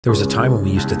There was a time when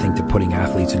we used to think that putting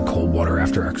athletes in cold water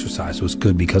after exercise was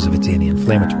good because of its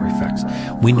anti-inflammatory effects.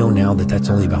 We know now that that's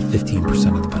only about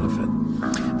 15% of the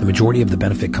benefit. The majority of the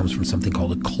benefit comes from something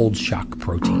called a cold shock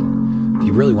protein. If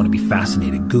you really want to be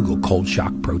fascinated, Google cold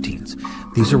shock proteins.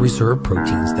 These are reserve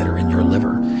proteins that are in your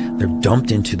liver. They're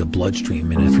dumped into the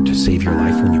bloodstream in an effort to save your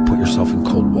life when you put yourself in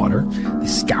cold water. They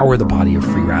scour the body of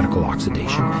free radical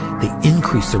oxidation. They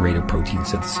increase the rate of protein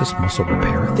synthesis, muscle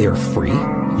repair. They are free.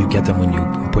 You get them when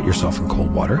you put yourself in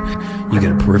cold water. You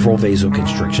get a peripheral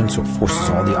vasoconstriction, so it forces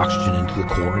all the oxygen into the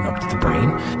core and up to the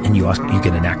brain. And you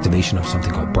get an activation of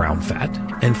something called brown fat.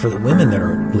 And for the women that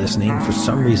are listening, for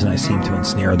some reason I seem to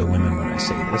ensnare the women when I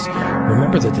say this.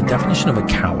 Remember that the definition of a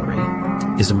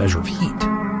calorie is a measure of heat,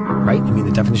 right? I mean,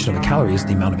 the definition of a calorie is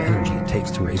the amount of energy it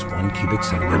takes to raise 1 cubic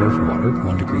centimeter of water,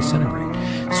 1 degree centigrade.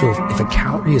 So if a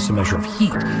calorie is a measure of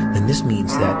heat, then this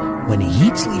means that when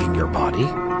heat's leaving your body,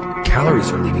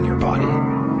 calories are leaving your body.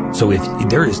 So if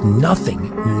there is nothing,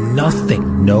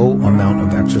 no amount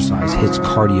of exercise hits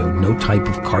cardio, no type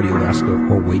of cardiovascular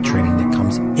or weight training that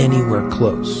comes anywhere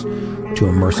close to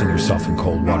immersing yourself in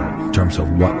cold water in terms of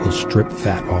what will strip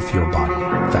fat off your body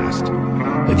fast.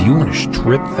 If you want to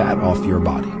strip fat off your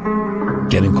body,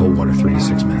 get in cold water 3 to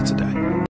 6 minutes a day.